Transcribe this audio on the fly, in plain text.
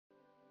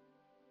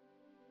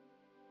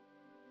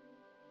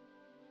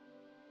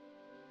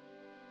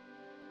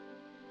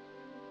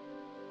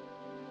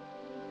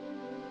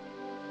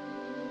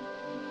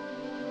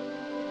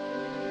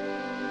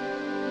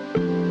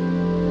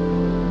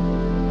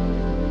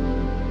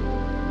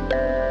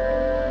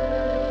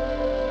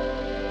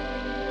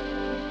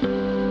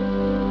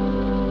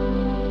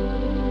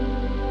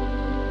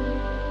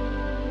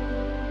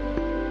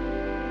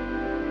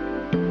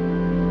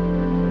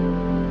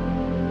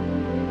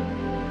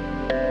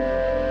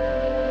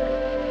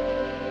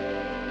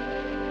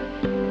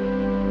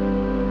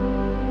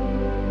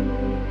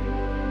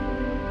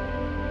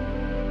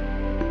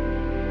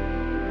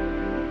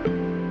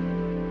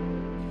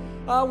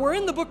We're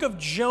in the book of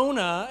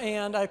Jonah,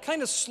 and I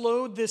kind of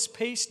slowed this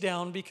pace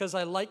down because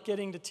I like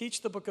getting to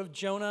teach the book of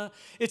Jonah.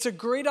 It's a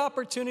great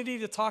opportunity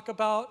to talk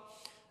about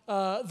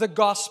the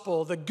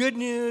gospel, the good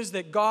news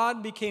that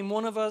God became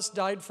one of us,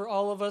 died for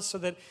all of us, so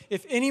that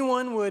if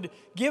anyone would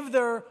give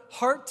their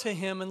heart to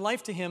Him and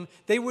life to Him,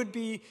 they would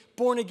be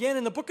born again.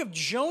 And the book of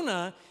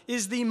Jonah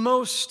is the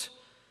most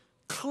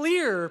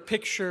clear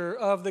picture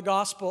of the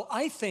gospel,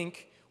 I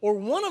think, or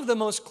one of the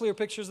most clear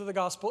pictures of the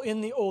gospel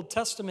in the Old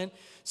Testament,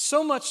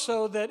 so much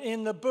so that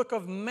in the book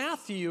of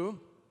Matthew,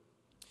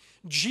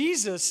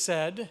 Jesus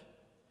said,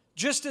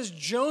 just as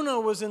Jonah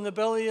was in the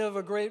belly of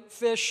a great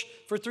fish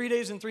for 3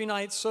 days and 3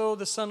 nights, so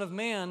the Son of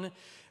Man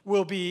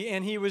will be.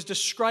 And he was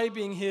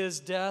describing his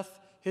death,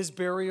 his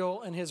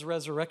burial, and his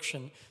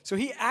resurrection. So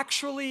he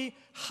actually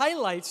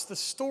highlights the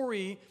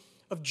story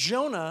of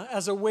Jonah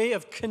as a way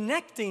of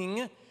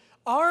connecting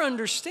our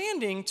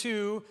understanding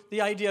to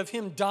the idea of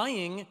him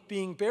dying,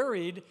 being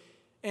buried,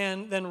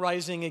 and then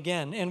rising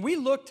again. And we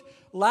looked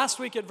last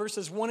week at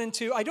verses 1 and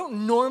 2. I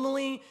don't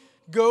normally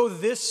go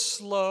this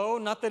slow,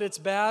 not that it's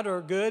bad or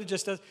good,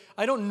 just as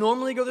I don't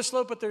normally go this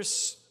slow, but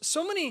there's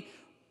so many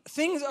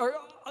things, are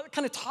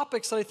kind of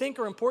topics that I think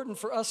are important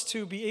for us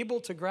to be able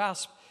to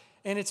grasp,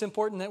 and it's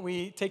important that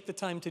we take the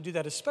time to do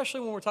that,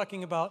 especially when we're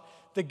talking about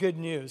the good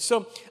news.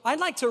 So I'd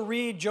like to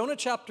read Jonah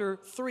chapter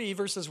 3,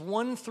 verses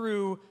 1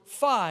 through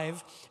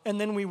 5,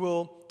 and then we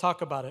will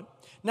talk about it.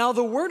 Now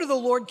the word of the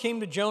Lord came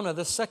to Jonah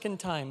the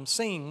second time,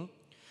 saying,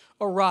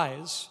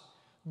 "Arise,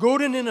 go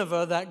to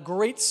Nineveh, that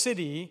great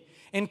city,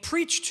 and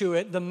preach to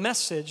it the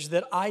message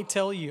that I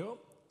tell you."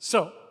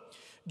 So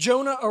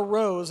Jonah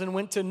arose and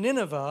went to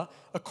Nineveh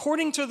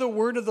according to the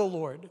word of the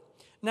Lord.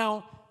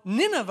 Now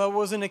Nineveh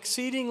was an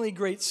exceedingly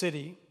great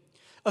city,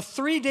 a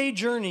 3-day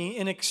journey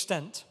in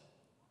extent.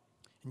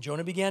 And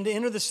Jonah began to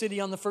enter the city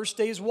on the first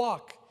day's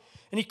walk.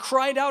 And he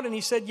cried out and he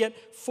said,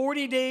 "Yet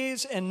 40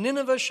 days and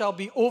Nineveh shall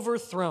be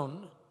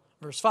overthrown."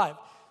 Verse 5.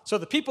 So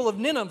the people of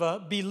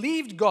Nineveh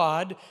believed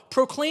God,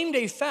 proclaimed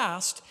a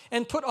fast,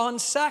 and put on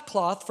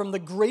sackcloth from the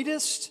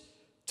greatest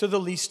to the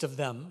least of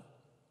them.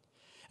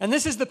 And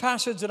this is the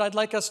passage that I'd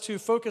like us to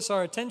focus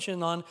our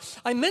attention on.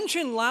 I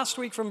mentioned last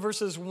week from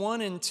verses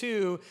 1 and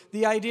 2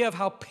 the idea of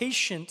how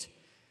patient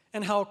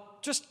and how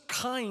just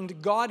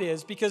kind God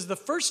is, because the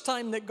first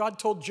time that God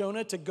told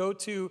Jonah to go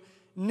to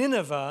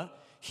Nineveh,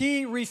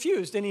 he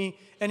refused, and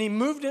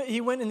he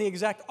went in the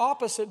exact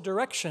opposite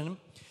direction.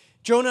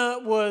 Jonah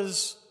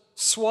was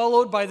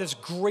swallowed by this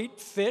great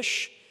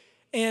fish,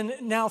 and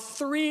now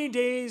 3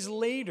 days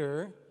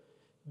later,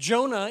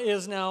 Jonah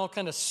is now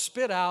kind of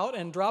spit out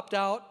and dropped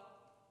out,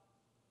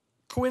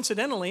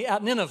 coincidentally,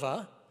 at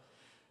Nineveh.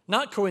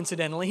 Not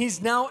coincidentally,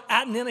 he's now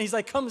at Nineveh. He's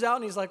like, comes out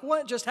and he's like,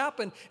 "What just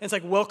happened?" And it's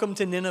like, "Welcome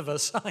to Nineveh"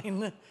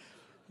 sign.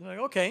 You're like,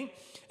 okay.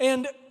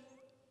 And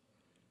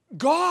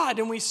God,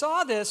 and we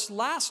saw this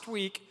last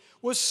week,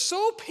 was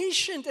so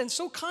patient and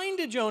so kind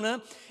to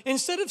Jonah.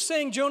 Instead of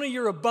saying, "Jonah,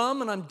 you're a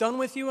bum and I'm done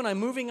with you and I'm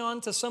moving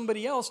on to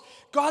somebody else,"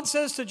 God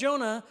says to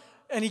Jonah,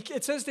 and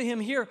it says to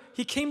him here,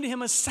 he came to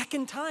him a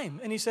second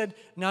time. And he said,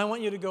 "Now I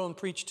want you to go and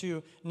preach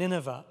to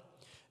Nineveh."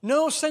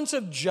 No sense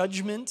of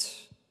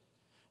judgment.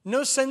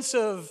 No sense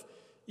of,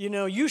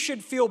 you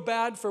should feel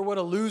bad for what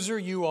a loser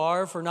you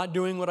are for not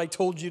doing what I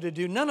told you to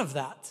do. None of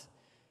that.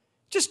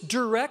 Just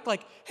direct,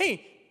 like,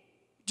 "Hey,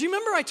 do you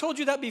remember I told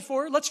you that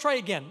before? Let's try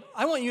again.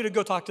 I want you to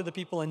go talk to the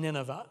people in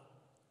Nineveh."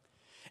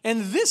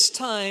 And this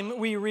time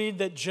we read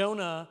that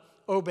Jonah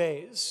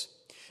obeys.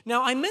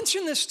 Now, I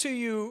mentioned this to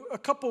you a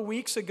couple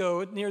weeks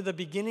ago near the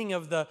beginning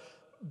of the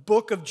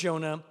book of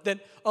Jonah, that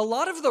a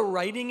lot of the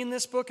writing in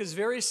this book is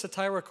very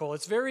satirical.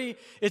 It's very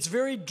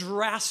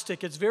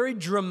drastic. It's very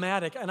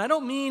dramatic. And I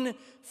don't mean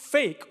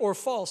fake or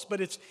false, but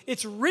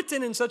it's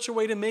written in such a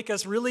way to make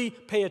us really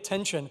pay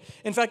attention.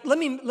 In fact,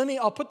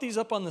 I'll put these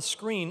up on the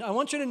screen. I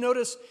want you to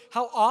notice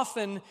how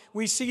often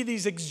we see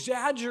these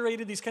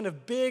exaggerated, these kind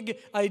of big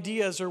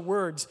ideas or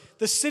words.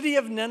 The city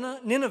of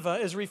Nineveh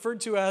is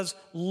referred to as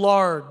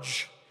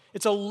large.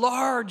 It's a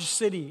large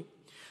city.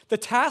 The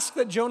task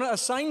that Jonah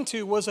assigned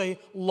to was a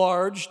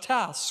large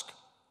task.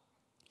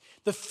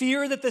 The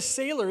fear that the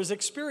sailors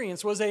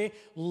experienced was a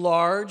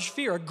large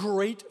fear, a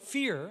great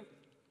fear.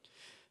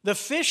 The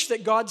fish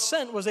that God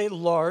sent was a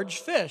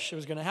large fish. It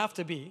was going to have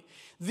to be.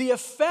 The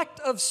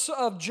effect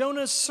of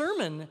Jonah's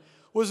sermon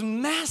was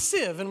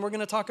massive, and we're going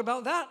to talk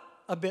about that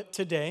a bit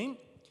today.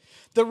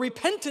 The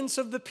repentance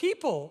of the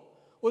people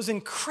was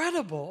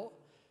incredible.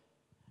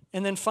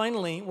 And then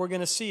finally, we're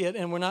going to see it,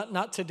 and we're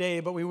not today,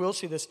 but we will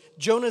see this.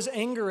 Jonah's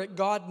anger at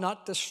God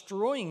not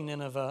destroying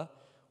Nineveh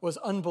was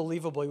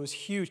unbelievable. It was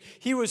huge.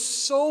 He was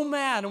so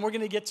mad, and we're going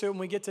to get to it when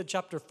we get to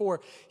chapter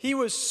 4. He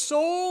was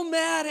so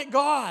mad at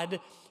God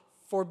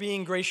for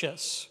being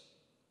gracious.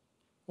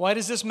 Why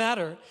does this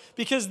matter?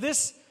 Because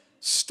this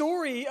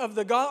story of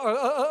the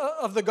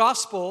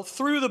gospel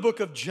through the book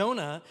of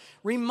Jonah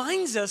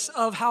reminds us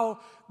of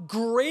how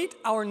great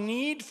our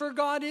need for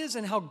God is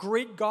and how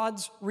great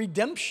God's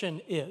redemption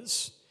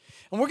is.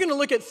 And we're going to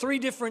look at three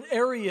different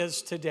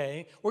areas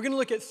today. We're going to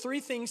look at three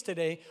things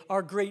today: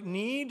 our great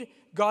need,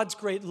 God's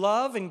great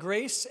love and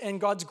grace, and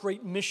God's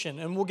great mission.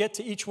 And we'll get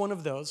to each one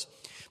of those.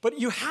 But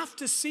you have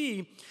to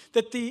see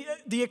that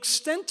the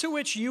extent to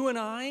which you and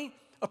I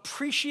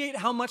appreciate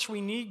how much we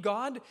need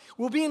God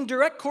will be in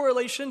direct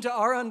correlation to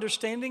our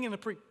understanding and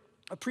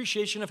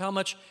appreciation of how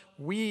much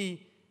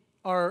we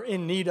are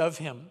in need of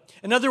Him.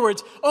 In other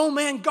words, oh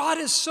man, God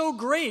is so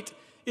great,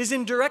 is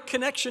in direct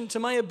connection to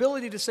my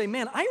ability to say,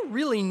 man, I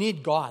really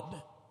need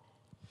God.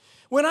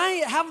 When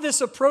I have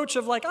this approach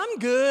of like, I'm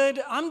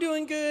good, I'm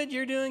doing good,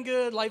 you're doing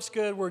good, life's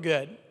good, we're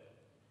good,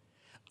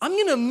 I'm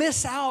going to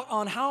miss out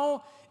on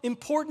how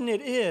important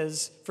it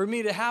is for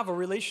me to have a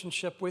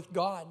relationship with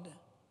God.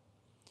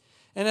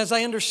 And as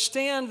I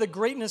understand the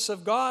greatness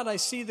of God, I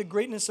see the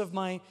greatness of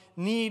my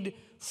need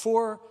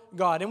for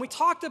God. And we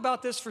talked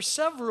about this for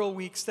several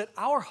weeks, that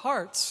our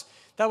hearts,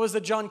 that was the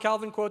John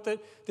Calvin quote, that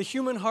the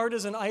human heart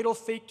is an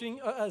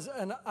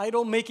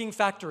idol-making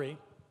factory.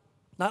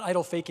 Not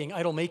idol-faking,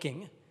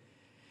 idol-making.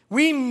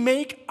 We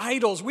make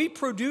idols. We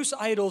produce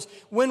idols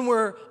when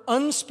we're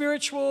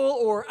unspiritual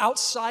or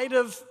outside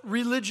of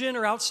religion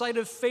or outside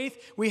of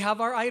faith. We have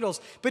our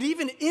idols. But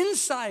even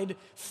inside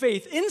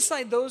faith,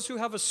 inside those who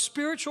have a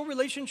spiritual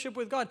relationship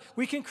with God,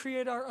 we can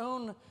create our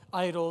own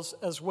idols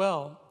as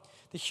well.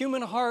 The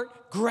human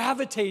heart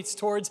gravitates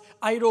towards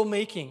idol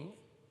making.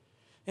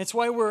 It's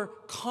why we're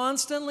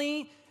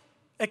constantly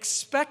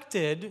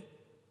expected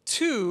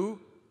to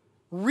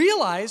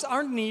realize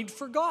our need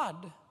for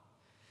God.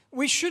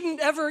 We shouldn't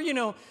ever,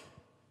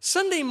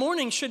 Sunday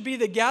morning should be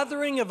the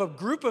gathering of a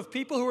group of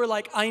people who are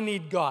like, I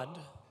need God.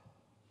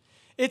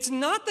 It's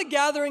not the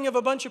gathering of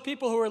a bunch of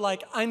people who are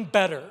like, I'm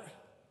better,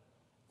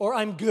 or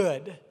I'm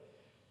good.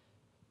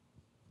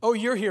 Oh,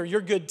 you're here, you're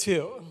good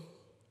too.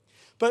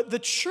 But the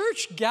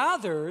church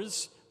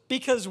gathers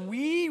because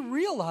we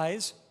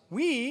realize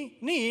we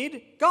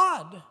need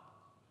God.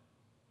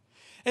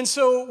 And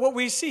so what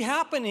we see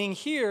happening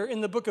here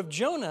in the book of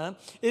Jonah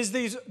is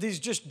these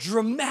just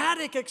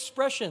dramatic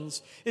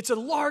expressions. It's a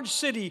large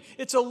city.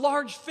 It's a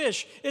large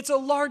fish. It's a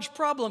large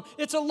problem.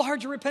 It's a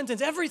large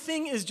repentance.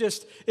 Everything is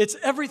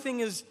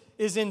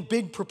in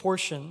big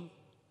proportion.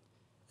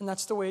 And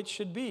that's the way it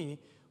should be.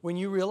 When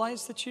you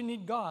realize that you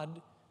need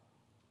God,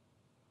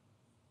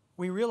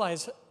 we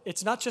realize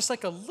it's not just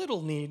like a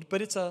little need,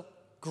 but it's a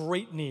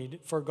great need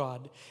for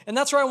God. And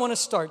that's where I want to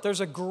start. There's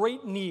a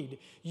great need.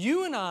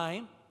 You and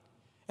I,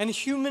 and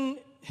human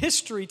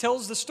history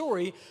tells the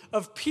story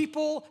of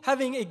people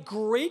having a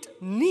great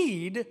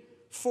need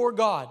for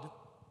God.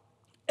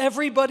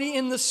 Everybody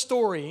in the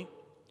story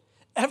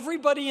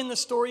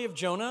of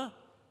Jonah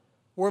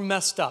were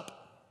messed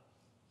up,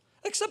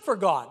 except for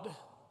God.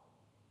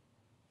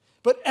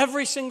 But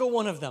every single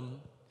one of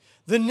them.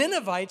 The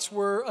Ninevites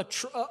were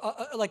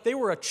they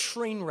were a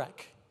train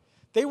wreck.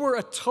 They were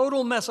a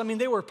total mess. I mean,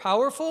 they were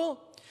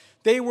powerful.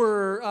 They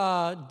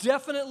were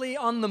definitely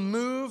on the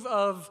move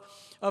of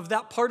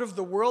that part of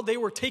the world. They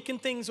were taking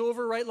things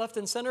over right, left,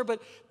 and center,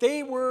 but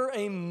they were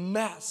a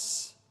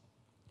mess.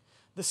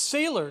 The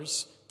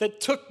sailors that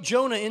took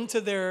Jonah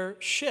into their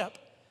ship,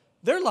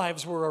 their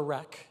lives were a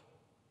wreck.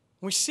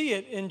 We see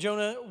it in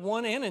Jonah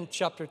 1 and in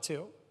chapter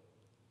 2.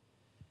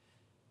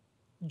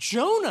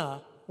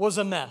 Jonah was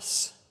a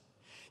mess.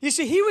 You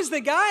see, he was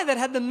the guy that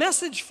had the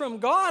message from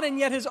God, and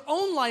yet his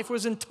own life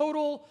was in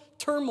total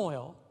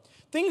turmoil.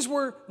 Things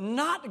were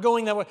not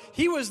going that way.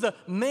 He was the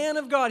man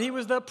of God. He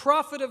was the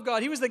prophet of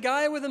God. He was the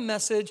guy with a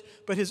message,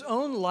 but his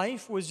own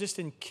life was just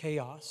in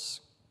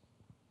chaos.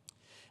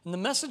 And the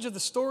message of the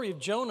story of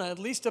Jonah, at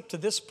least up to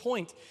this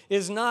point,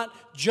 is not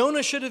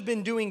Jonah should have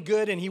been doing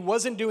good and he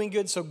wasn't doing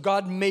good, so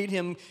God made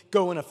him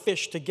go in a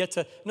fish to get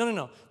to...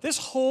 No. This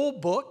whole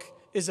book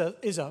is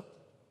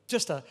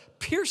just a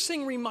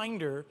piercing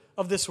reminder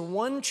of this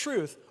one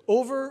truth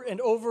over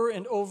and over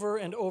and over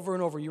and over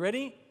and over. You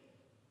ready?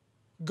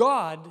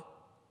 God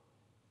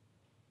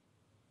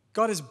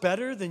is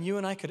better than you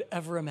and I could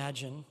ever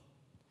imagine.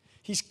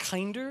 He's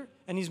kinder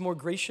and he's more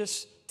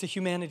gracious to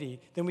humanity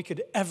than we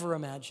could ever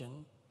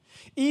imagine.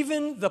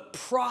 Even the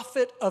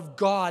prophet of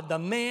God, the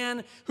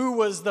man who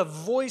was the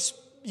voice,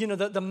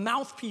 the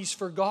mouthpiece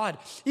for God,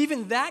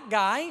 even that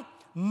guy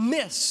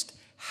missed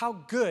how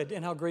good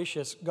and how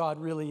gracious God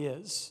really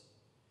is.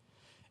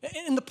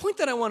 And the point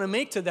that I want to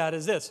make to that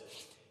is this.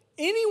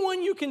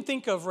 Anyone you can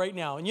think of right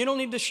now, and you don't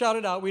need to shout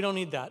it out, we don't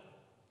need that.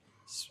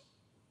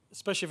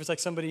 Especially if it's like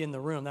somebody in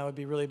the room, that would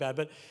be really bad.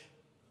 But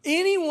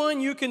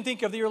anyone you can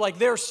think of that you're like,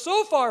 they're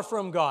so far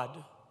from God.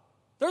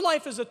 Their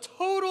life is a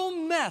total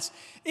mess.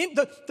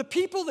 The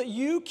people that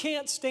you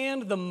can't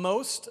stand the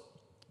most,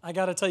 I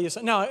got to tell you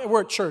something. Now,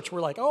 we're at church. We're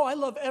like, oh, I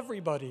love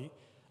everybody.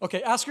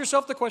 Okay, ask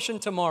yourself the question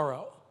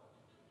tomorrow.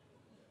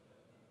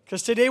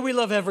 Because today we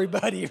love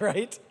everybody,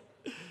 right?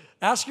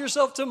 Ask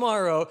yourself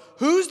tomorrow,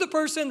 who's the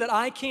person that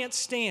I can't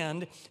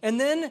stand? And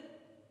then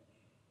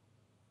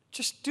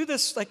just do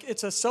this like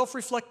it's a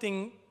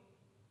self-reflecting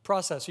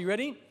process. Are you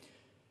ready?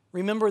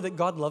 Remember that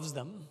God loves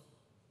them.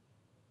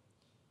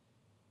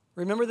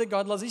 Remember that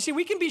God loves them. You see,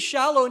 we can be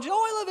shallow and just,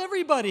 I love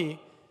everybody.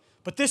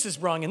 But this is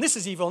wrong, and this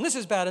is evil, and this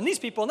is bad, and these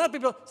people, and that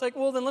people. It's like,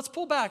 well, then let's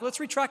pull back. Let's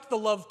retract the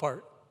love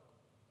part.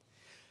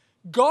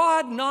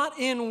 God, not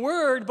in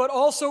word, but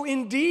also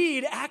in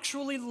deed,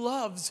 actually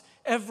loves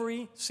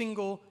every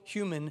single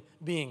human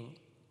being.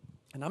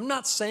 And I'm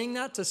not saying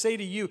that to say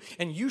to you,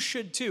 and you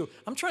should too.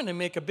 I'm trying to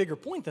make a bigger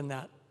point than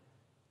that.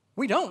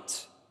 We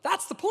don't.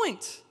 That's the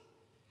point.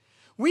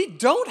 We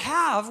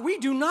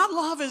do not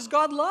love as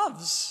God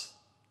loves.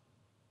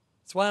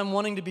 That's why I'm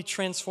wanting to be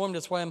transformed.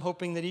 That's why I'm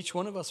hoping that each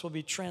one of us will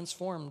be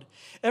transformed.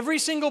 Every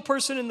single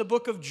person in the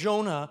book of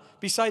Jonah,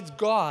 besides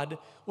God,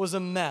 was a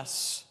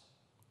mess.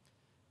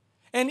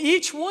 And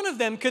each one of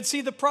them could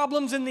see the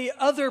problems in the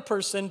other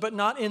person, but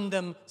not in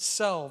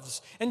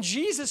themselves. And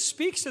Jesus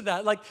speaks to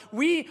that. Like,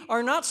 we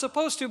are not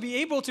supposed to be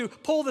able to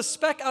pull the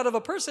speck out of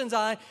a person's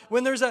eye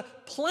when there's a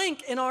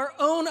plank in our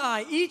own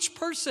eye. Each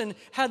person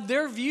had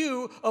their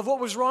view of what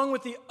was wrong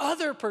with the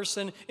other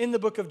person in the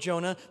book of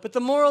Jonah. But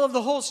the moral of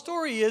the whole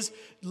story is,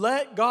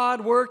 let God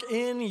work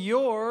in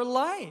your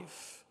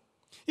life.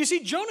 You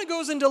see, Jonah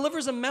goes and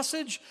delivers a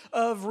message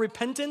of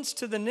repentance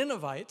to the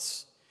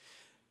Ninevites,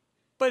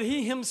 but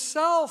he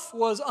himself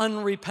was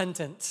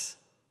unrepentant.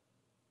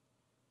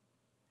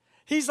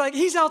 He's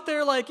out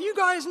there like, you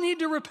guys need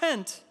to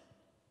repent.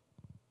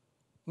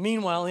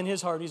 Meanwhile, in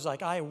his heart, he's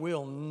like, I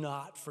will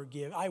not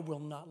forgive. I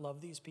will not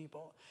love these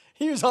people.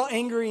 He was all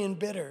angry and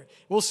bitter.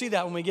 We'll see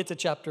that when we get to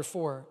chapter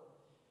 4.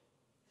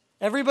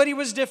 Everybody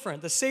was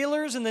different. The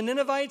sailors and the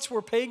Ninevites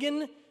were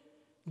pagan.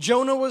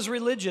 Jonah was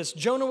religious.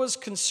 Jonah was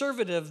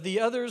conservative. The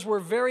others were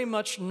very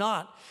much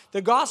not.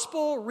 The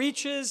gospel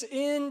reaches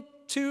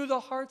into the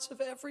hearts of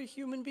every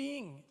human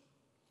being.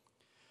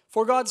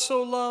 For God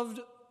so loved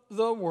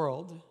the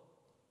world.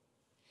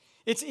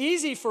 It's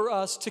easy for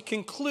us to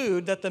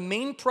conclude that the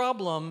main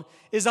problem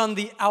is on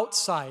the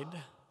outside.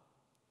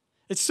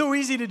 It's so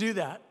easy to do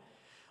that.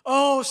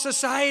 Oh,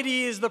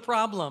 society is the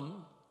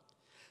problem.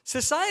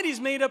 Society is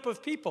made up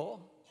of people.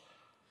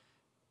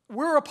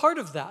 We're a part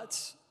of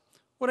that.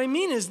 What I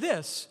mean is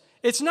this.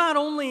 It's not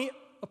only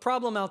a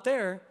problem out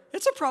there,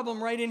 it's a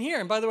problem right in here.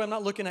 And by the way, I'm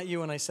not looking at you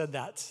when I said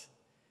that.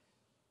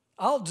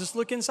 I'll just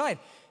look inside.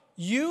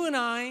 You and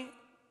I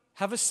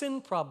have a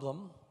sin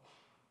problem.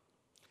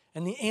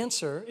 And the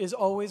answer is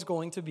always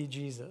going to be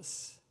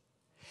Jesus.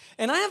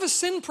 And I have a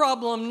sin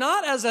problem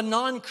not as a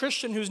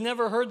non-Christian who's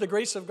never heard the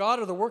grace of God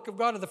or the work of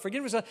God or the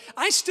forgiveness of God.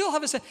 I still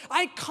have a sin.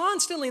 I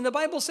constantly, and the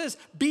Bible says,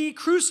 be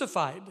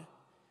crucified.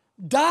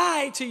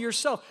 Die to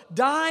yourself.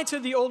 Die to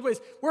the old ways.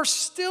 We're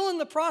still in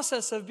the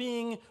process of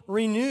being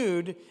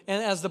renewed,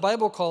 and as the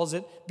Bible calls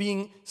it,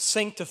 being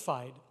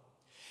sanctified.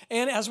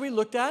 And as we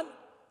looked at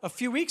a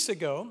few weeks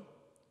ago,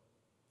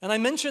 and I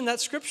mentioned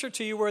that scripture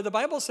to you where the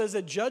Bible says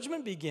that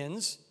judgment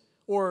begins,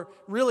 or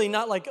really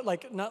not like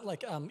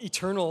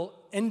eternal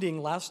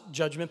ending last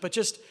judgment, but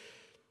just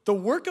the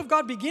work of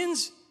God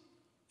begins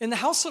in the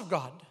house of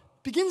God,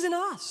 begins in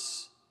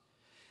us.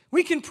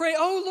 We can pray,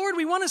 oh, Lord,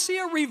 we want to see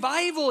a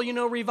revival. You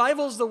know,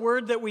 revival is the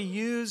word that we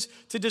use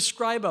to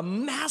describe a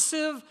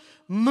massive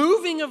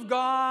moving of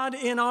God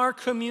in our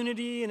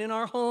community and in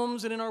our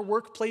homes and in our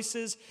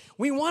workplaces.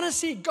 We want to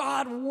see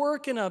God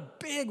work in a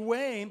big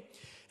way.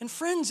 And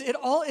friends,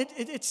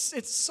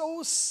 it's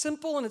so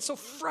simple and it's so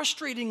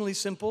frustratingly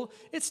simple.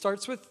 It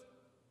starts with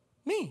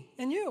me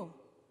and you.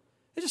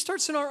 It just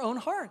starts in our own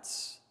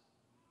hearts.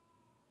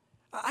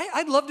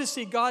 I'd love to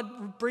see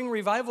God bring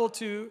revival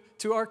to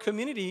our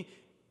community.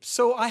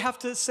 So I have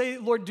to say,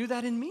 Lord, do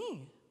that in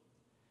me.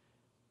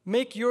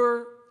 Make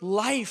your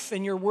life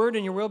and your word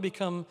and your will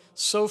become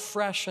so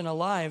fresh and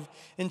alive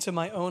into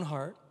my own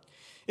heart.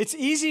 It's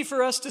easy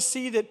for us to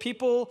see that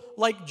people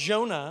like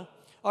Jonah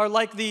are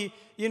like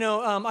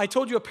I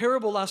told you a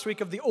parable last week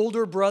of the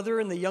older brother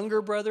and the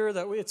younger brother.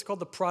 It's called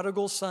the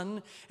prodigal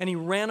son. And he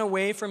ran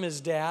away from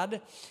his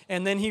dad.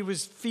 And then he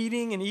was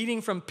feeding and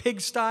eating from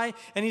pigsty.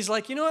 And he's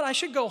like, you know what, I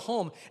should go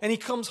home. And he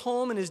comes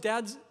home and his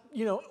dad's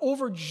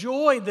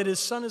overjoyed that his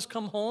son has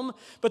come home.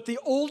 But the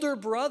older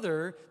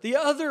brother, the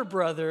other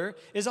brother,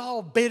 is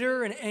all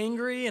bitter and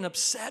angry and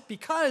upset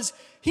because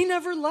he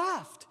never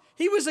left.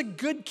 He was a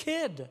good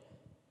kid.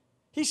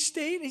 He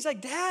stayed. He's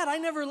like, Dad, I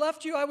never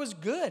left you. I was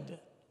good.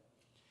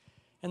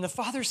 And the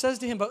father says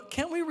to him, but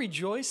can't we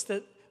rejoice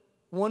that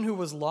one who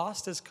was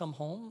lost has come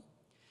home?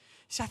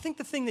 See, I think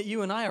the thing that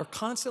you and I are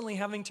constantly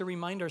having to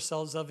remind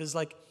ourselves of is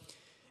like,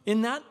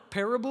 in that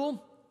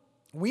parable,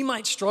 we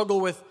might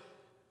struggle with,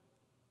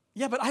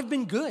 yeah, but I've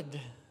been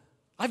good.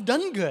 I've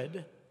done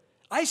good.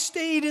 I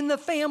stayed in the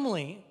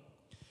family.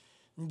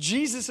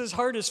 Jesus'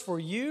 heart is for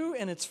you,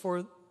 and it's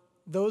for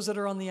those that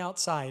are on the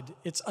outside.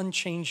 It's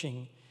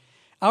unchanging.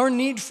 Our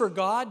need for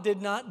God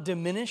did not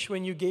diminish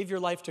when you gave your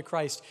life to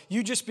Christ.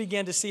 You just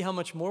began to see how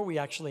much more we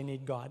actually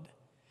need God.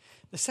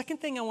 The second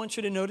thing I want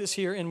you to notice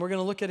here, and we're going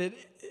to look at it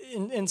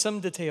in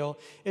some detail,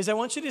 is I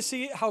want you to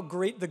see how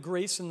great the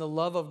grace and the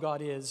love of God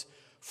is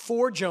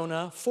for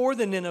Jonah, for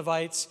the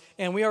Ninevites,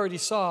 and we already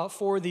saw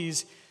for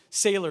these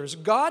sailors.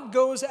 God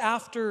goes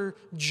after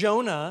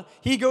Jonah,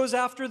 he goes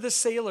after the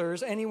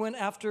sailors, and he went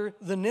after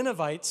the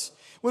Ninevites.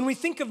 When we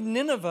think of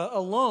Nineveh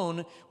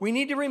alone, we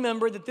need to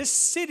remember that this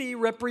city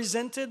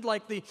represented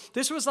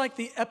this was like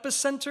the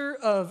epicenter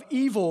of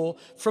evil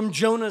from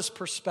Jonah's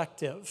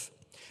perspective.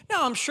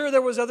 Now, I'm sure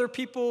there was other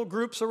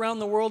groups around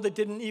the world that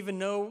didn't even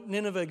know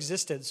Nineveh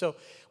existed. So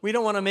we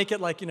don't want to make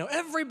it like,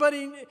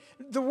 everybody,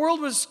 the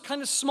world was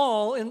kind of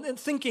small in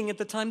thinking at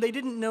the time. They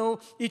didn't know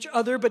each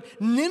other. But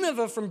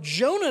Nineveh, from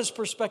Jonah's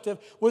perspective,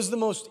 was the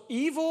most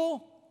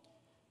evil,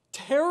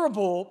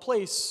 terrible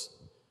place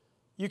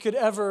you could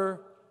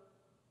ever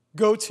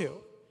go to.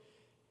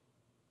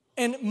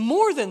 And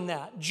more than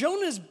that,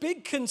 Jonah's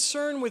big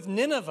concern with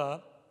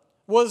Nineveh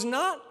was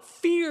not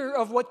fear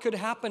of what could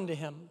happen to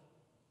him.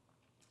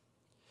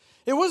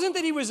 It wasn't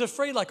that he was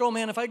afraid, like, oh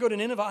man, if I go to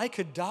Nineveh, I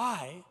could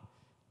die.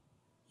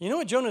 You know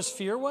what Jonah's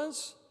fear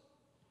was?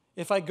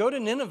 If I go to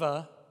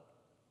Nineveh,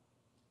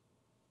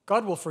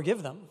 God will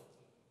forgive them.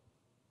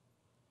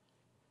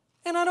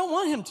 And I don't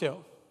want him to.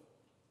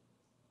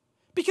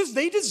 Because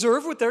they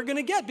deserve what they're going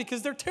to get,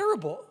 because they're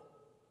terrible.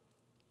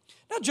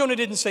 Now, Jonah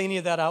didn't say any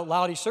of that out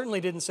loud. He certainly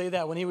didn't say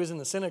that when he was in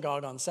the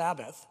synagogue on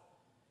Sabbath.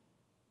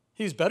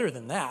 He was better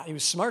than that. He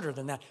was smarter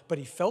than that. But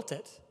he felt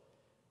it.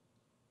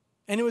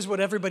 And it was what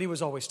everybody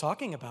was always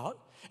talking about.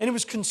 And it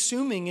was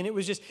consuming, and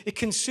it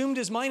consumed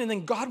his mind. And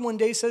then God one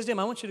day says to him,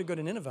 I want you to go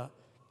to Nineveh.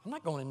 I'm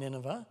not going to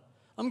Nineveh.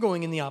 I'm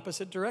going in the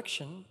opposite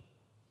direction.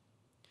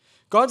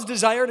 God's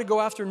desire to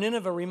go after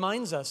Nineveh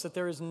reminds us that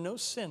there is no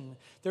sin,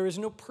 there is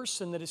no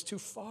person that is too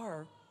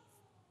far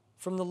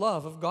from the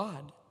love of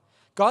God.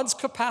 God's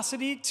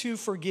capacity to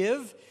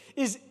forgive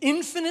is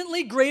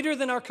infinitely greater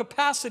than our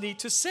capacity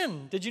to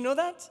sin. Did you know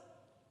that?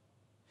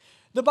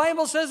 The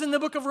Bible says in the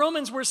book of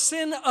Romans, where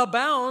sin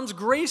abounds,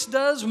 grace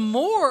does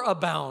more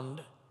abound.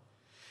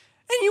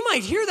 And you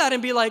might hear that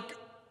and be like,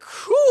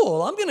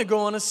 cool, I'm going to go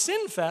on a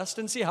sin fest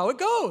and see how it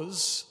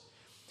goes.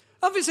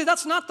 Obviously,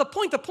 that's not the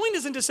point. The point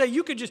isn't to say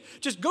you could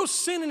just go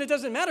sin and it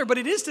doesn't matter, but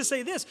it is to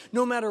say this: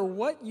 no matter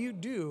what you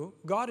do,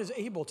 God is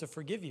able to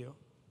forgive you.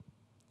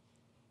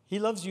 He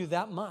loves you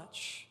that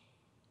much.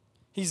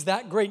 He's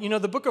that great.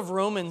 The book of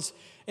Romans,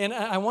 and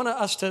I want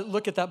us to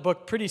look at that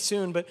book pretty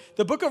soon, but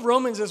the book of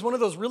Romans is one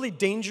of those really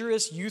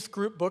dangerous youth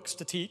group books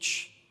to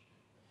teach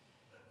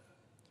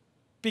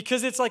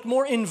because it's like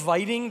more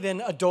inviting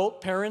than adult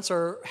parents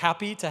are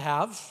happy to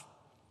have.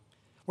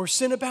 Where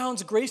sin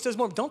abounds, grace does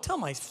more. Don't tell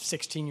my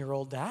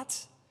 16-year-old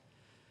that.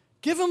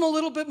 Give him a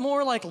little bit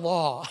more like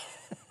law.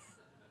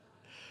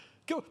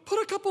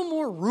 Put a couple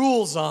more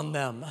rules on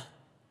them.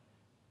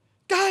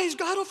 Guys,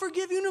 God will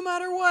forgive you no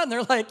matter what. And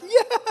they're like,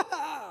 yeah,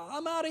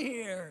 I'm out of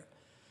here.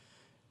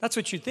 That's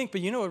what you think,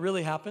 but you know what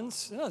really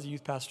happens? I was a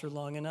youth pastor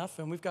long enough,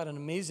 and we've got an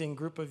amazing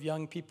group of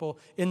young people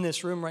in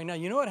this room right now.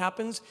 You know what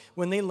happens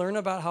when they learn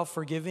about how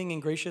forgiving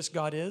and gracious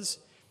God is?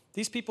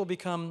 These people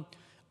become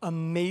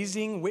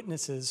amazing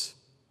witnesses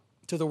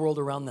to the world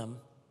around them.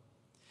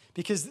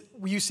 Because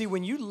you see,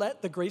 when you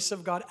let the grace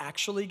of God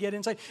actually get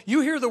inside,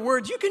 you hear the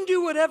words, you can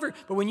do whatever,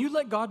 but when you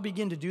let God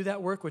begin to do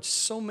that work, which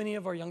so many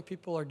of our young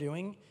people are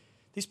doing,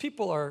 these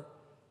people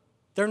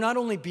they're not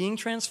only being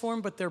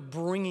transformed, but they're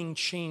bringing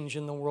change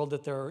in the world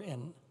that they're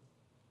in.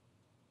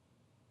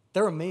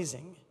 They're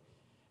amazing.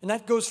 And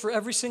that goes for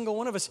every single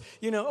one of us.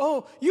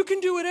 You can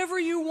do whatever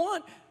you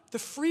want. The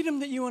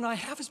freedom that you and I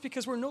have is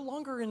because we're no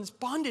longer in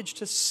bondage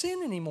to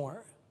sin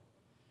anymore.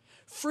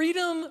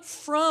 Freedom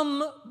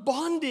from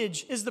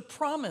bondage is the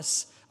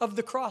promise of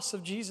the cross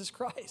of Jesus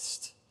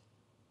Christ.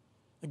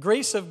 The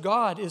grace of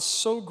God is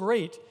so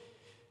great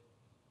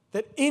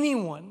that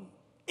anyone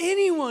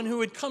who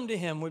would come to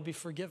him would be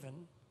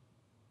forgiven.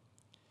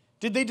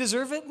 Did they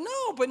deserve it?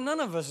 No, but none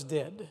of us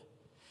did.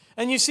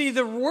 And you see,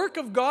 the work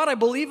of God, I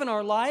believe, in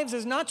our lives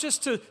is not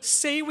just to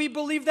say we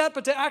believe that,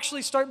 but to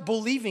actually start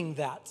believing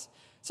that.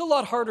 It's a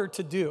lot harder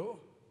to do.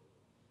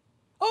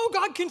 Oh,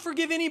 God can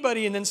forgive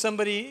anybody, and then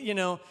somebody,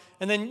 and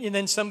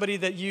then somebody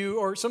that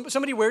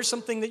somebody wears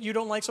something that you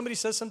don't like, somebody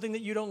says something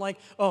that you don't like.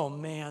 Oh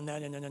man,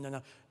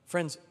 no.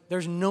 Friends,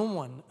 there's no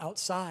one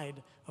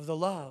outside of the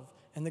love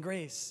and the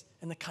grace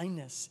and the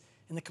kindness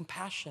and the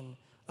compassion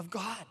of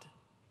God.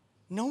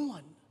 No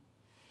one.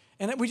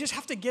 And we just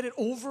have to get it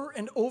over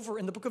and over.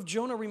 And the book of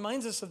Jonah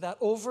reminds us of that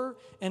over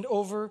and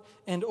over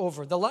and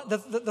over.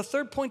 The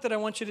third point that I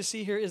want you to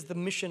see here is the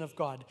mission of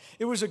God.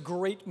 It was a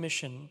great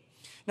mission.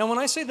 Now, when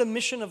I say the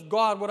mission of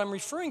God, what I'm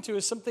referring to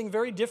is something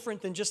very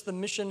different than just the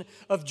mission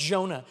of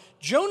Jonah.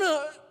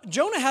 Jonah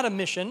had a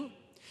mission.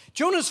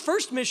 Jonah's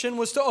first mission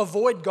was to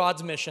avoid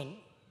God's mission.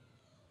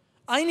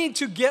 I need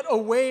to get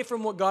away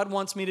from what God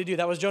wants me to do.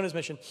 That was Jonah's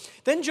mission.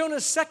 Then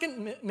Jonah's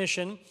second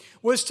mission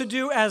was to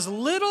do as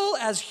little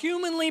as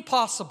humanly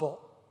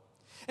possible.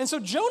 And so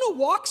Jonah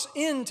walks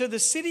into the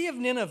city of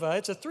Nineveh.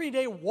 It's a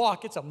 3-day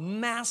walk. It's a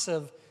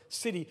massive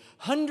city.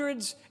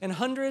 Hundreds and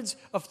hundreds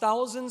of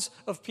thousands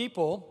of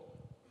people.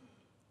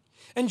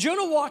 And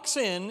Jonah walks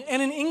in,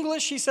 and in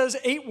English he says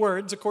 8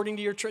 words, according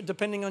to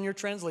depending on your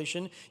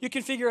translation. You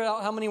can figure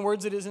out how many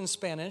words it is in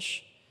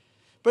Spanish.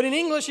 But in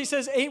English he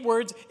says 8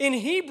 words. In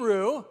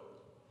Hebrew,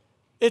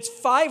 It's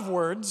 5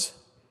 words.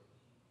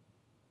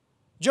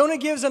 Jonah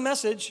gives a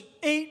message,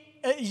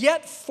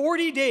 yet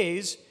 40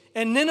 days,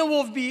 and Nineveh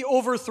will be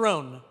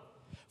overthrown.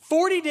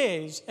 40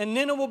 days, and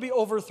Nineveh will be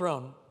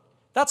overthrown.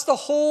 That's the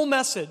whole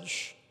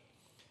message.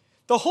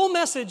 The whole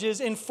message is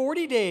in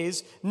 40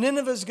 days,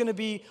 Nineveh is going to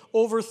be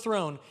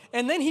overthrown.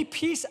 And then he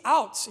peace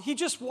outs. He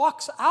just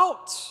walks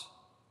out.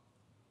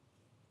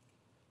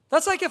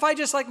 That's like if I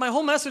just, my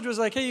whole message was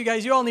like, hey, you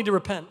guys, you all need to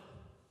repent.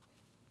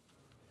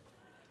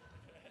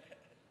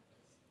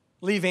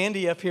 Leave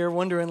Andy up here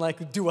wondering,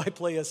 do I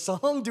play a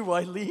song? Do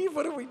I leave?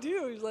 What do we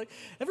do? He's like,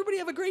 everybody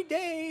have a great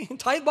day.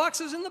 Tithe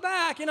boxes in the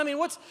back.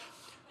 What's...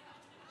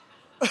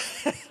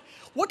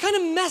 What kind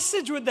of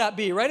message would that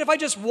be, right? If I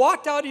just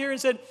walked out here and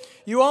said,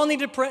 you all need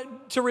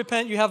to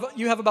repent, you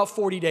have about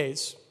 40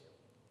 days.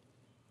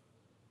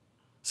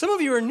 Some of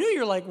you are new,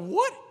 you're like,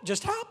 what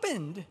just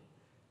happened?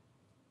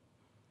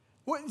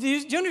 Do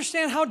you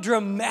understand how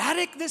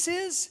dramatic this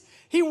is?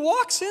 He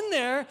walks in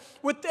there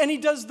and he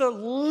does the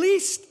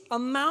least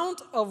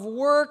amount of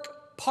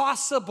work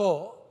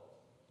possible.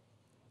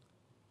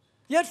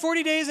 Yet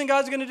 40 days and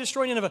God's going to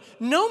destroy Nineveh.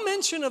 No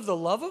mention of the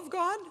love of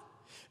God.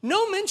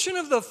 No mention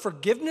of the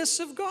forgiveness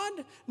of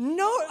God.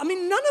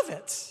 None of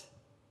it.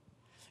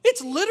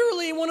 It's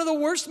literally one of the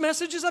worst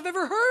messages I've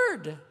ever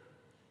heard.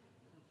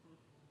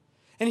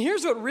 And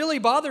here's what really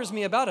bothers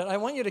me about it. I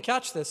want you to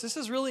catch this. This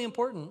is really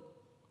important.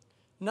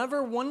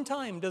 Never one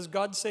time does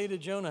God say to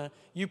Jonah,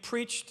 you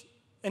preached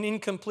an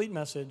incomplete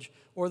message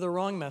or the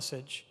wrong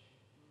message.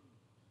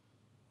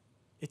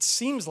 It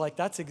seems like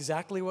that's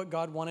exactly what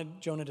God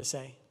wanted Jonah to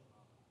say.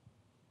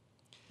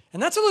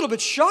 And that's a little bit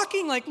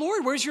shocking,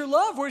 Lord, where's your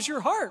love? Where's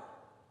your heart?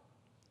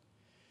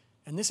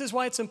 And this is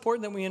why it's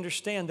important that we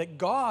understand that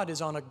God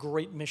is on a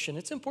great mission.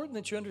 It's important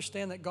that you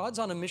understand that God's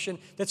on a mission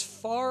that's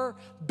far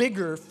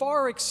bigger,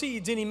 far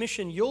exceeds any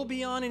mission you'll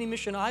be on, any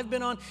mission I've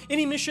been on,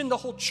 any mission the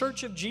whole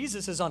church of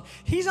Jesus is on.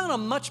 He's on a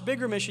much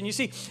bigger mission. You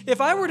see,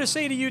 if I were to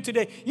say to you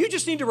today, you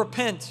just need to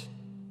repent,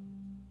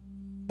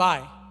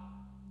 bye.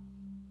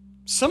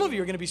 Some of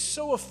you are going to be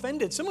so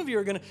offended. Some of you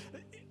are going to...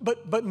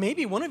 But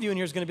maybe one of you in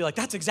here is going to be like,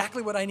 that's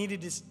exactly what I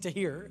needed to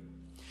hear.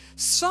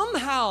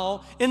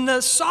 Somehow, in the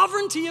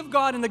sovereignty of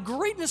God, in the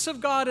greatness of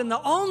God, in the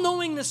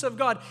all-knowingness of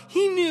God,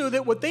 he knew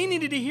that what they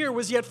needed to hear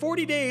was yet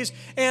 40 days,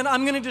 and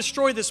I'm going to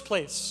destroy this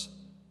place.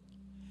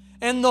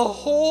 And the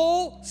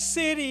whole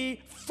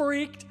city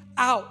freaked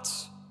out.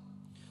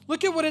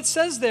 Look at what it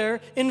says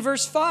there in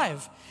verse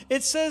 5.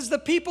 It says the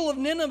people of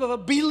Nineveh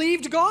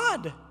believed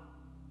God.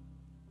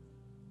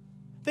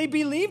 They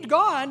believed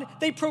God.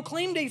 They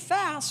proclaimed a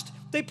fast.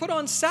 They put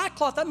on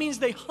sackcloth. That means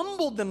they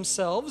humbled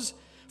themselves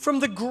from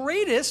the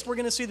greatest, we're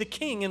going to see the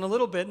king in a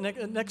little bit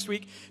next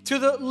week, to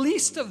the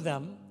least of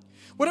them.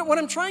 What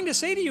I'm trying to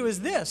say to you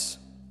is this.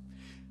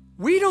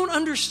 We don't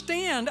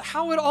understand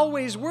how it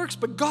always works,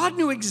 but God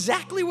knew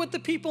exactly what the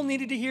people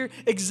needed to hear,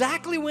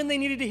 exactly when they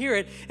needed to hear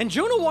it. And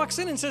Jonah walks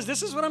in and says,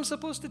 this is what I'm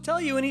supposed to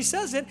tell you. And he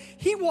says it.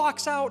 He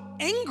walks out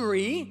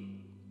angry,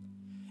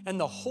 and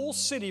the whole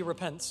city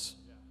repents.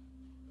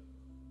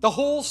 The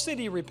whole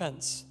city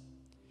repents.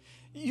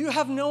 You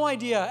have no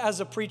idea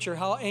as a preacher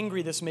how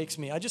angry this makes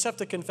me. I just have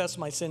to confess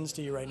my sins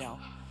to you right now.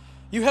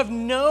 You have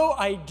no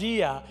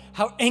idea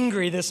how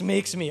angry this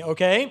makes me,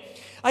 okay?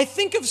 I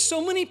think of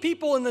so many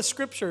people in the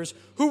scriptures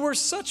who were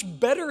such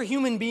better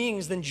human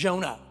beings than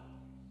Jonah.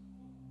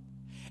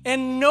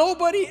 And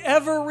nobody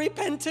ever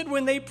repented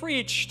when they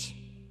preached.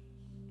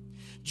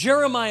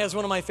 Jeremiah is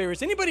one of my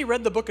favorites. Anybody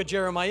read the book of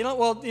Jeremiah?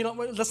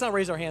 Let's not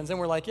raise our hands. And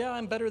we're like, yeah,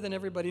 I'm better than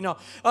everybody. No.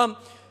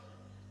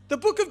 The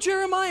book of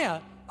Jeremiah.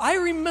 I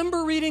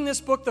remember reading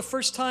this book the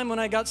first time when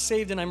I got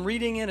saved, and I'm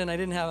reading it, and I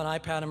didn't have an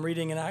iPad. I'm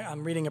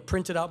reading a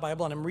printed out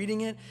Bible, and I'm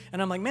reading it,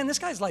 and I'm like, man, this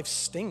guy's life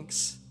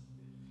stinks.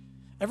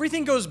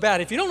 Everything goes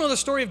bad. If you don't know the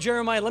story of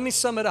Jeremiah, let me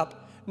sum it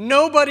up.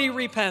 Nobody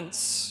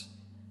repents.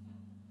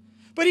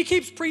 But he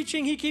keeps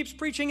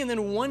preaching, and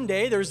then one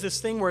day there's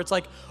this thing where it's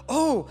like,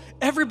 oh,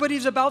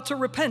 everybody's about to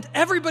repent.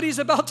 Everybody's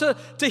about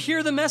to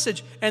hear the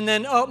message. And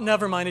then, oh,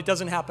 never mind, it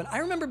doesn't happen. I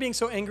remember being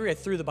so angry I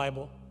threw the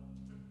Bible.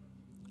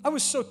 I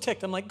was so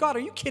ticked. I'm like, God, are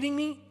you kidding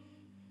me?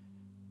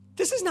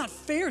 This is not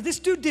fair. This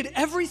dude did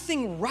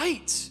everything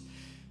right.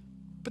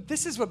 But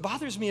this is what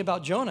bothers me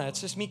about Jonah.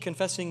 It's just me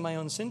confessing my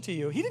own sin to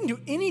you. He didn't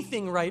do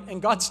anything right,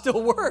 and God still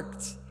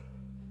worked.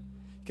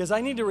 Because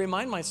I need to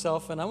remind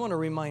myself, and I want to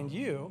remind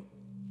you,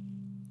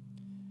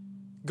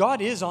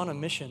 God is on a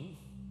mission.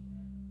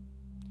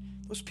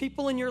 Those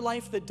people in your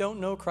life that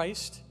don't know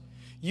Christ,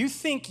 you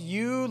think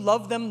you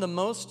love them the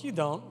most? You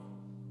don't.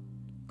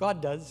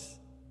 God does.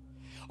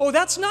 Oh,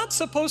 that's not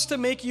supposed to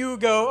make you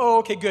go, oh,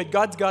 okay, good,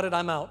 God's got it,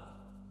 I'm out.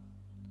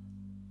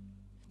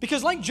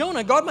 Because like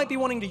Jonah, God might be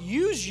wanting to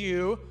use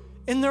you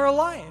in their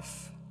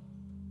life.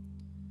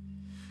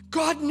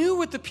 God knew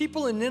what the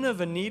people in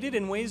Nineveh needed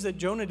in ways that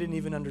Jonah didn't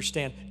even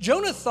understand.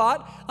 Jonah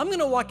thought, I'm going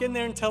to walk in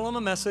there and tell them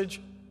a message.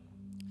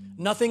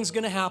 Nothing's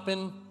going to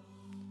happen.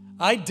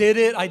 I did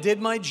it. I did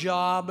my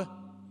job.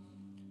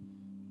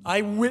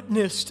 I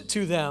witnessed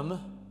to them.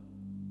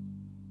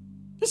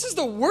 This is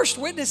the worst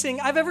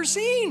witnessing I've ever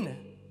seen.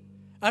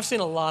 I've seen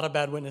a lot of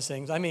bad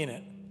witnessings. I mean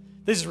it.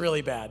 This is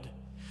really bad.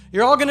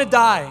 You're all going to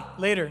die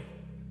later.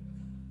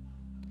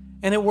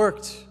 And it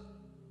worked.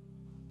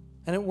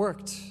 And it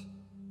worked.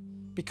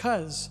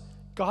 Because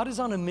God is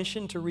on a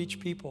mission to reach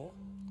people.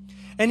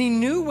 And he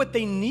knew what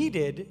they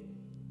needed,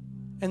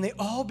 and they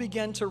all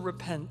began to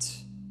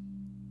repent.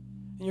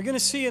 And you're going to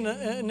see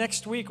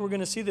next week, we're going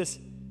to see this.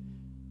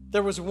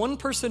 There was one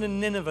person in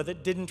Nineveh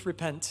that didn't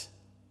repent.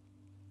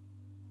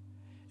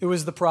 It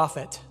was the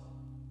prophet.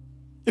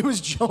 It was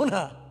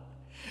Jonah.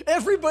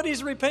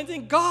 Everybody's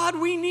repenting. God,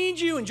 we need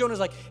you. And Jonah's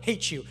like,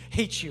 hate you,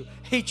 hate you,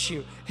 hate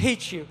you,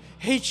 hate you,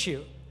 hate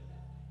you.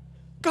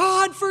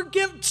 God,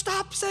 forgive.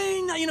 Stop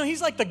saying that.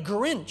 He's like the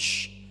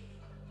Grinch.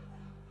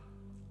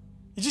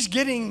 He's just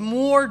getting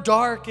more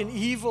dark and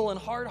evil and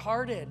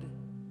hard-hearted.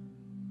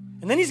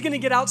 And then he's going to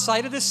get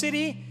outside of the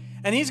city,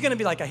 and he's going to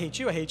be like, I hate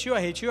you, I hate you,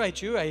 I hate you, I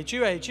hate you, I hate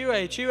you, I hate you, I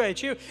hate you, I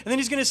hate you. And then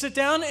he's going to sit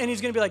down, and he's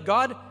going to be like,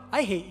 God,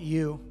 I hate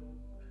you.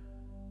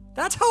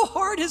 That's how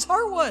hard his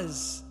heart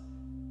was.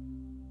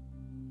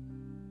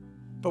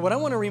 But what I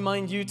want to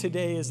remind you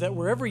today is that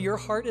wherever your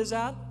heart is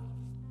at,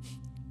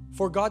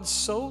 for God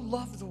so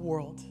loved the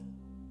world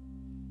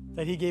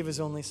that he gave his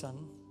only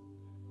son.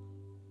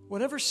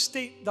 Whatever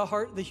state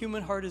the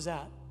human heart is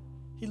at,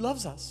 he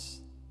loves us.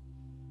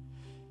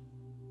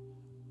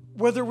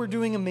 Whether we're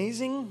doing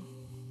amazing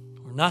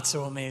or not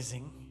so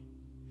amazing,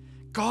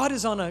 God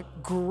is on a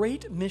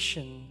great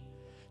mission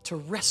to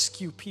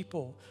rescue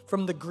people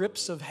from the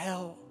grips of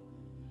hell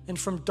and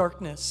from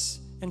darkness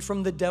and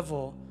from the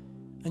devil.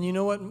 And you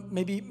know what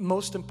may be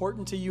most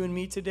important to you and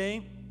me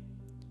today?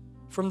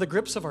 From the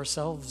grips of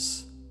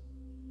ourselves.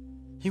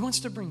 He wants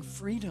to bring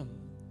freedom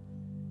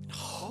and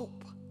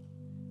hope.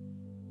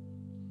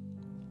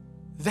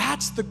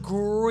 That's the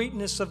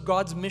greatness of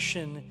God's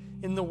mission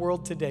in the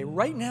world today.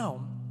 Right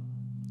now,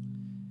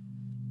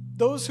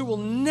 those who will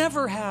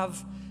never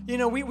have,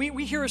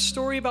 we hear a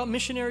story about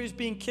missionaries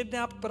being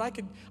kidnapped, but I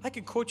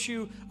could quote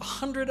you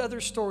 100 other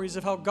stories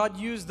of how God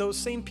used those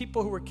same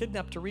people who were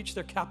kidnapped to reach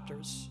their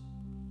captors.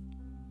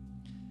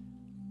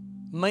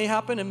 May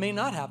happen, it may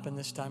not happen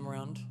this time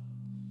around.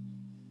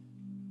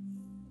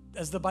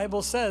 As the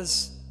Bible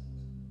says,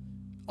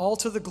 all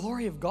to the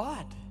glory of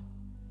God.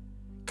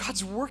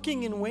 God's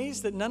working in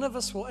ways that none of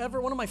us will ever.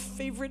 One of my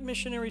favorite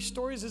missionary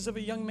stories is of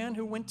a young man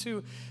who went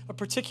to a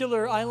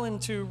particular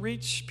island to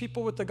reach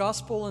people with the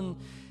gospel, and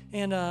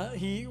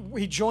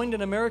he joined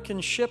an American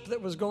ship that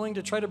was going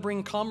to try to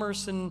bring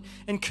commerce and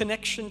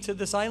connection to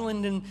this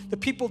island, and the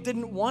people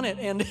didn't want it,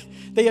 and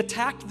they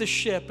attacked the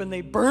ship, and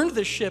they burned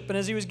the ship, and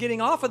as he was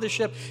getting off of the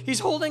ship, he's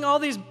holding all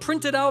these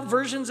printed out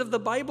versions of the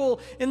Bible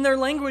in their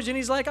language, and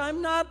he's like,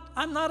 I'm not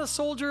a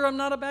soldier, I'm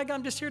not a bad guy,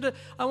 I'm just here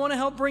I want to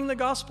help bring the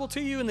gospel to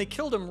you, and they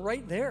killed him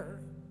right there.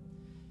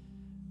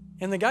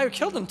 And the guy who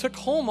killed him took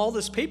home all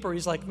this paper.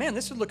 He's like, man,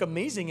 this would look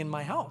amazing in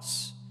my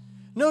house.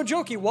 No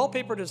joke, he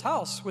wallpapered his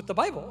house with the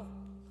Bible.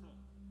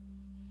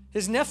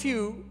 His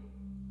nephew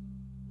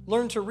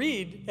learned to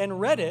read and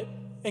read it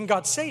and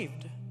got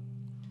saved.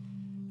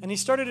 And he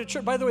started a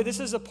church. By the way, this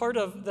is a part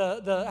of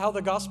how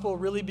the gospel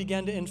really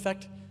began to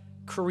infect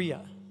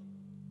Korea.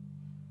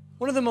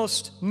 One of the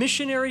most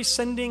missionary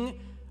sending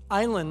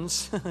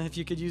islands, if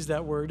you could use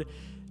that word,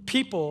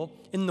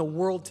 people in the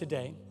world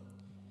today.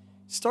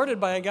 Started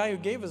by a guy who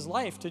gave his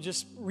life to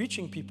just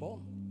reaching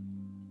people.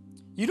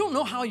 You don't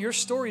know how your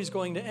story is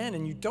going to end,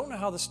 and you don't know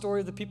how the story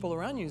of the people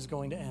around you is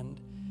going to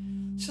end.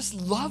 Just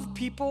love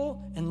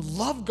people and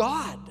love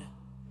God,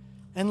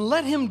 and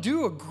let him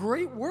do a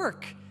great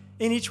work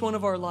in each one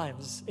of our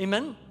lives.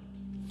 Amen?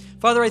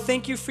 Father, I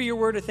thank you for your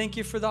word. I thank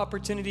you for the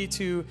opportunity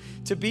to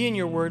be in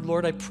your word,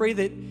 Lord. I pray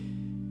that,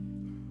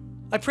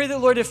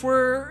 Lord, if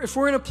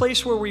we're in a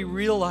place where we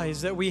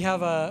realize that we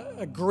have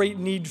a great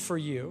need for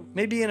you,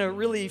 maybe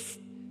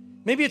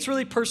it's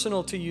really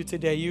personal to you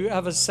today. You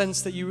have a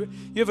sense that you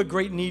have a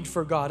great need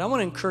for God. I want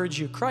to encourage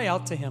you, cry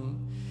out to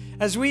him.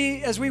 As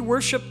we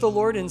worship the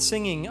Lord in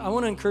singing, I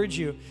want to encourage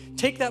you,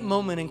 take that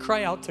moment and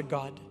cry out to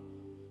God.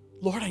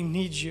 Lord, I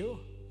need you.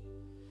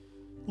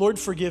 Lord,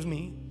 forgive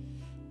me.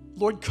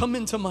 Lord, come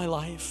into my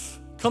life.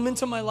 Come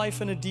into my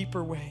life in a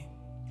deeper way.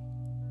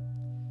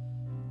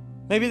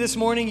 Maybe this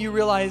morning you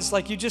realize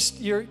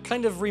you're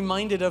kind of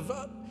reminded of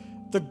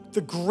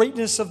the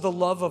greatness of the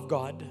love of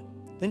God.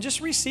 Then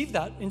just receive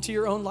that into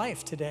your own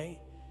life today.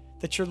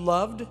 That you're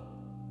loved,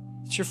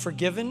 that you're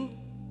forgiven,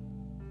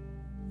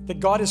 that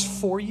God is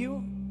for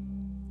you.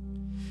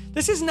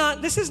 This is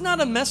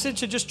not a message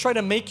to just try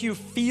to make you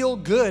feel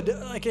good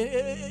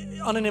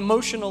on an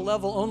emotional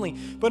level only,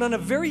 but on a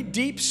very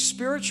deep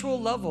spiritual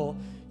level,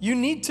 you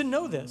need to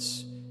know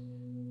this.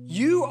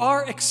 You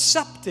are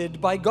accepted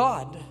by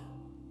God.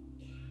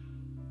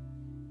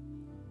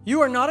 You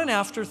are not an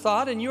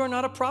afterthought, and you are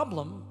not a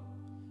problem.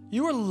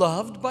 You are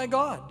loved by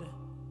God.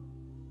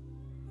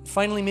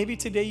 Finally, maybe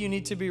today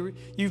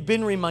you've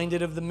been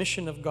reminded of the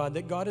mission of God,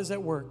 that God is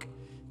at work.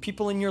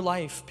 People in your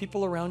life,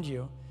 people around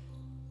you.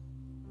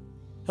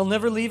 He'll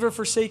never leave or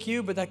forsake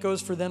you, but that goes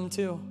for them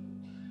too.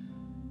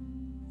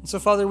 So,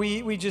 Father,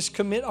 we just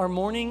commit our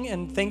morning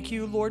and thank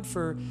you, Lord,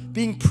 for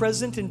being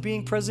present and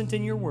being present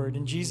in your word.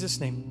 In Jesus'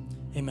 name,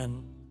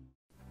 amen.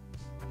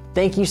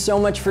 Thank you so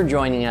much for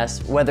joining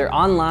us, whether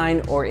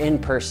online or in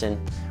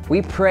person.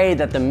 We pray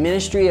that the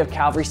ministry of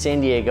Calvary San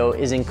Diego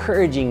is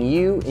encouraging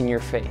you in your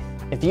faith.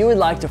 If you would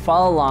like to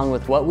follow along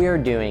with what we are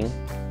doing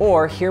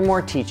or hear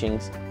more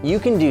teachings, you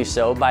can do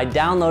so by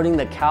downloading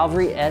the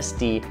Calvary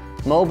SD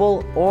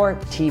mobile or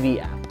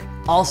TV app.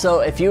 Also,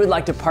 if you would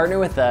like to partner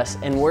with us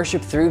and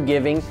worship through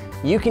giving,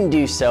 you can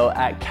do so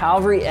at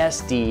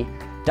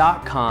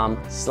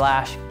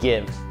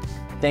calvarysd.com/give.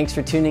 Thanks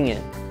for tuning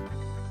in.